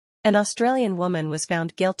An Australian woman was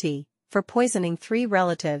found guilty for poisoning 3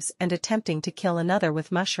 relatives and attempting to kill another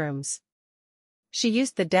with mushrooms. She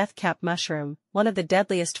used the death cap mushroom, one of the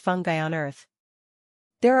deadliest fungi on Earth.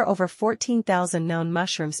 There are over 14,000 known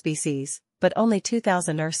mushroom species, but only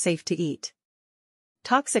 2,000 are safe to eat.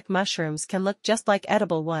 Toxic mushrooms can look just like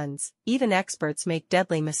edible ones, even experts make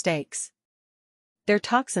deadly mistakes. Their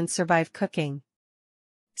toxins survive cooking.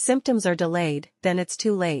 Symptoms are delayed, then it's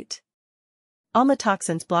too late.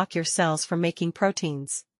 Almatoxins block your cells from making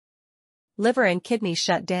proteins. Liver and kidneys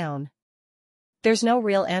shut down. There's no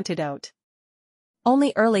real antidote.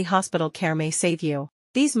 Only early hospital care may save you.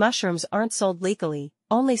 These mushrooms aren't sold legally,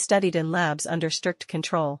 only studied in labs under strict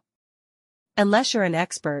control. Unless you're an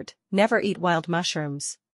expert, never eat wild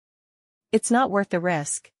mushrooms. It's not worth the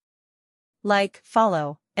risk. Like,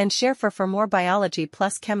 follow, and share for more biology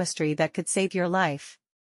plus chemistry that could save your life.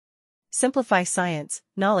 Simplify science,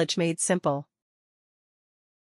 knowledge made simple.